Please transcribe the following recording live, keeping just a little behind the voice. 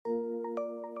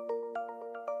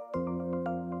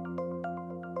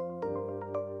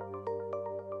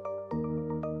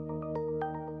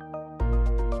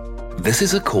This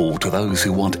is a call to those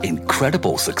who want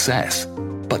incredible success,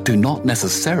 but do not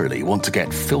necessarily want to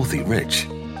get filthy rich.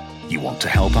 You want to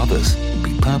help others,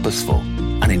 be purposeful,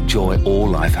 and enjoy all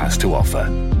life has to offer.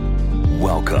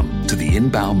 Welcome to the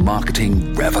Inbound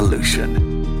Marketing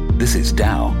Revolution. This is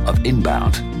Tao of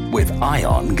Inbound with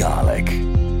Ion Garlic.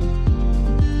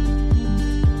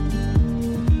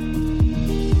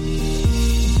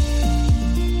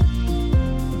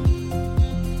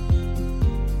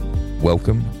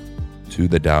 Welcome to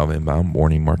the Tao of Inbound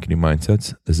Morning Marketing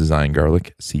Mindsets. This is Ion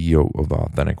Garlic, CEO of The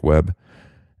Authentic Web.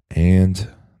 And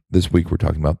this week we're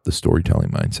talking about the storytelling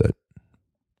mindset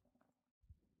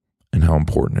and how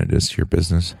important it is to your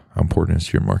business, how important it is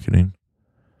to your marketing.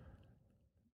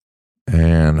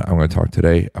 And I'm going to talk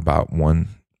today about one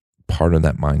part of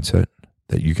that mindset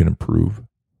that you can improve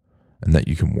and that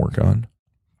you can work on.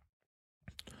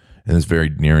 And it's very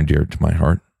near and dear to my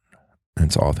heart, and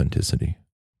it's authenticity.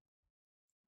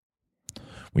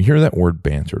 We hear that word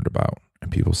bantered about, and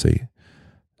people say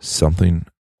something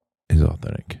is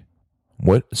authentic.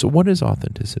 What is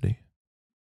authenticity?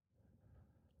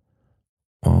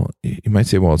 Well, you might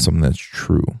say, well, it's something that's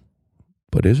true,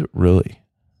 but is it really?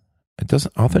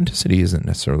 Authenticity isn't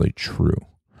necessarily true.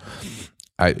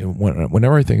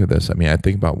 Whenever I think of this, I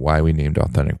think about why we named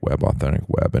Authentic Web,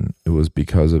 and it was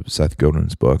because of Seth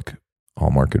Godin's book,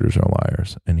 All Marketers Are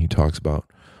Liars, and he talks about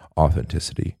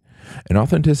authenticity. And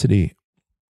authenticity,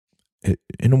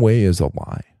 in a way, is a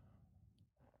lie.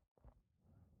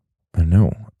 I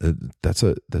know that's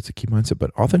a key mindset,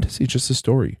 but authenticity is just a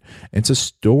story. And it's a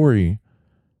story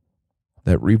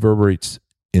that reverberates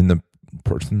in the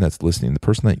person that's listening, the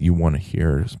person that you want to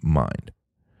hear's mind,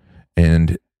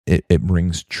 and it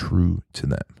rings true to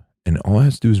them. And all it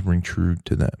has to do is ring true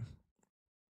to them.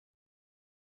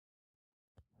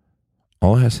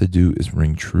 All it has to do is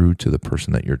ring true to the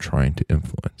person that you're trying to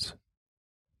influence.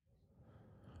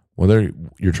 Whether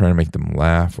you're trying to make them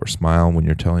laugh or smile when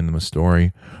you're telling them a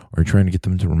story, or you're trying to get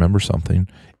them to remember something,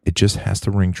 it just has to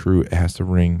ring true. It has to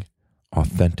ring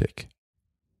authentic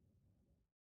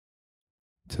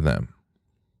to them.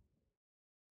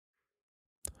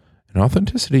 And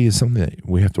authenticity is something that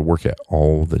we have to work at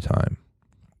all the time.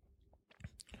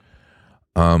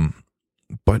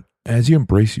 But as you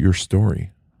embrace your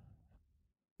story,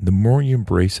 the more you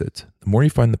embrace it, the more you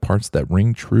find the parts that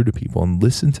ring true to people and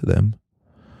listen to them,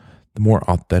 the more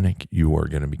authentic you are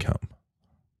going to become.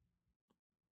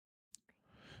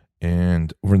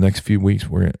 And over the next few weeks,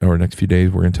 next few days,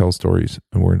 we're going to tell stories,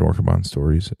 and we're going to work upon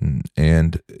stories.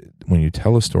 And when you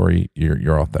tell a story,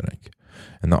 you're authentic.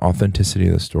 And the authenticity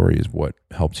of the story is what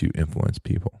helps you influence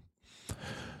people.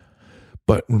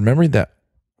 But remembering that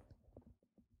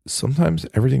sometimes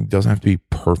everything doesn't have to be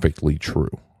perfectly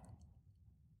true.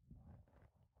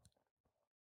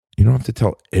 You don't have to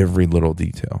tell every little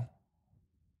detail.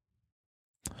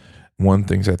 One of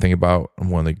the things I think about, and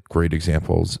one of the great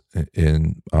examples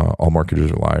in All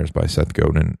Marketers Are Liars by Seth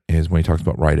Godin, is when he talks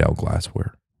about Riedel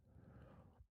glassware.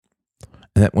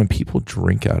 And that when people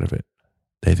drink out of it,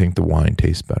 they think the wine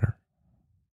tastes better.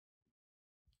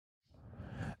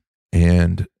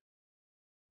 And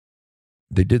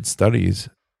they did studies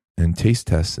and taste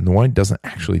tests, and the wine doesn't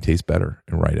actually taste better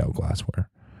in Riedel glassware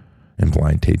in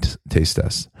blind taste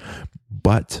tests.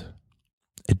 But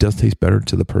it does taste better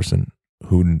to the person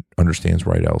who understands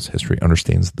Riedel's history,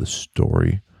 understands the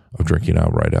story of drinking out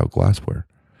of Riedel glassware.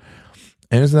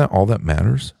 And isn't that all that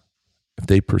matters? If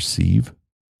they perceive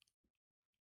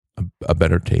a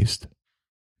better taste,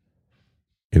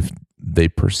 if they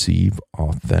perceive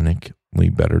authentically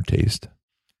better taste.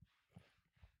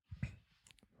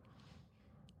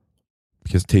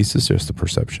 Because taste is just a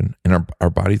perception, and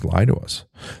our bodies lie to us.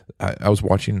 I was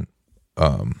watching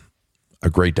a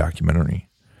great documentary,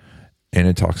 and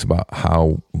it talks about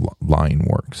how lying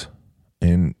works.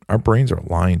 And our brains are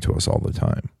lying to us all the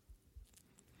time.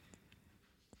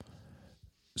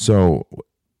 So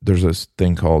there's this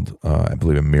thing called, I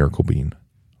believe, a miracle bean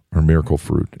or miracle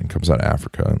fruit. It comes out of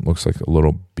Africa and looks like a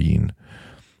little bean.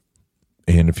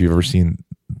 And if you've ever seen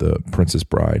The Princess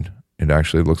Bride, it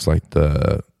actually looks like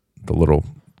the little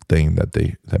thing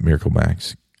that Miracle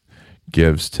Max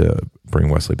gives to bring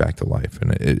Wesley back to life.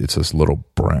 And it's this little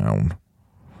brown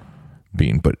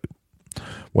bean. But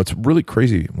what's really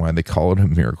crazy, why they call it a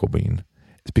miracle bean,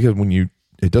 is because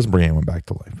it doesn't bring anyone back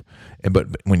to life. But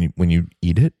when you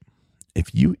eat it,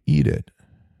 if you eat it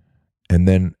and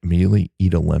then immediately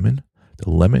eat a lemon, the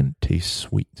lemon tastes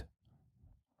sweet.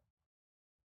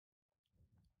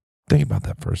 Think about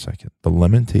that for a second. The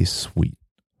lemon tastes sweet.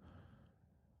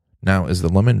 Now, is the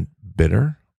lemon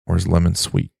bitter or is lemon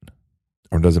sweet?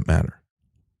 Or does it matter?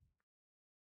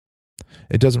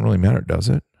 It doesn't really matter, does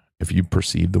it? if you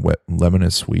perceive the lemon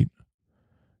as sweet,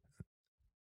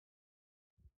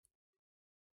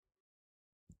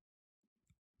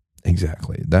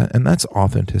 exactly that, and that's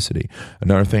authenticity.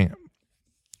 Another thing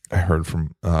I heard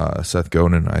from Seth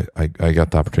Godin, I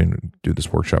got the opportunity to do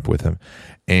this workshop with him,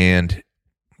 and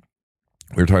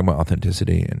we were talking about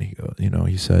authenticity, and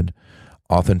he said,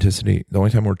 authenticity, the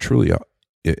only time we're truly,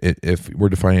 if we're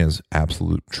defining it as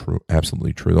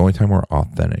absolutely true, the only time we're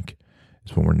authentic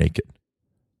is when we're naked.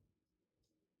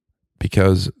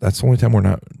 Because that's the only time we're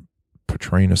not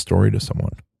portraying a story to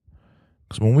someone.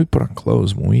 Because when we put on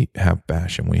clothes, when we have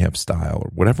fashion, we have style,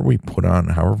 or whatever we put on,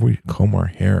 however we comb our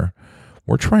hair,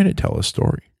 we're trying to tell a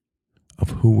story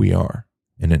of who we are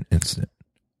in an instant.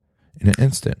 In an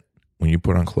instant, when you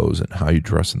put on clothes and how you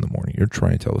dress in the morning, you're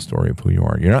trying to tell a story of who you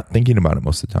are. You're not thinking about it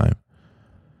most of the time.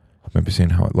 I might be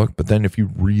saying how it looked, but then if you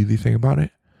really think about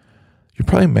it, you're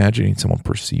probably imagining someone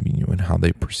perceiving you and how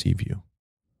they perceive you.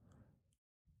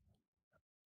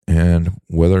 And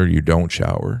whether you don't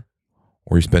shower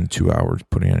or you spend 2 hours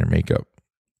putting on your makeup,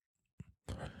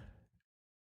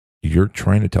 you're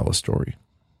trying to tell a story.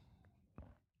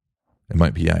 It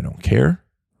might be, I don't care.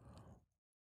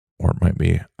 Or it might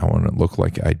be, I want to look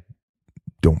like I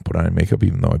don't put on makeup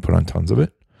even though I put on tons of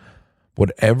it.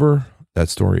 Whatever that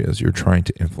story is, you're trying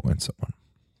to influence someone.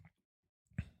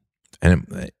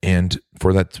 And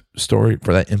for that story,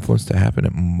 for that influence to happen,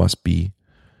 it must be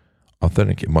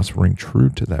authentic. It must ring true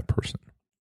to that person.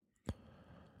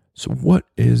 So what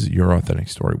is your authentic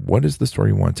story? What is the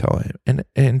story you want to tell?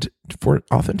 And for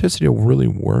authenticity to really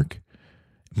work,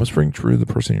 it must ring true to the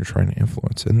person you're trying to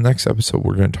influence. In the next episode,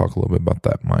 we're going to talk a little bit about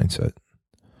that mindset.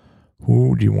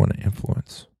 Who do you want to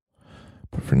influence?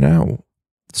 But for now,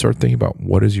 start thinking about,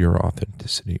 what is your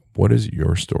authenticity? What is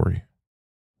your story?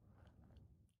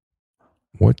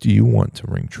 What do you want to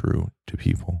ring true to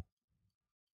people?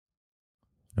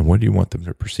 And what do you want them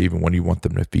to perceive, and what do you want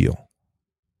them to feel?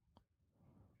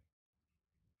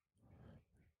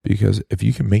 Because if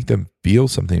you can make them feel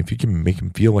something, if you can make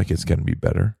them feel like it's going to be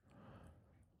better,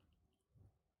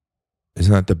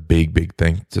 isn't that the big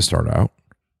thing to start out?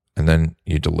 And then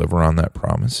you deliver on that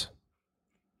promise.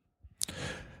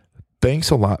 Thanks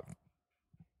a lot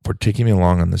for taking me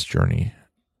along on this journey.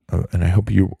 And I hope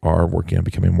you are working on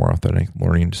becoming more authentic,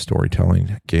 learning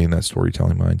storytelling, getting that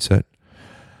storytelling mindset.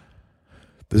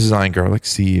 This is Ian Garlic,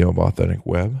 CEO of Authentic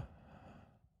Web.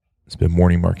 It's been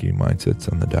Morning Marketing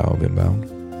Mindsets on the Tao of Inbound.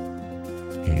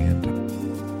 And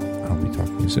I'll be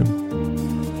talking to you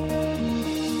soon.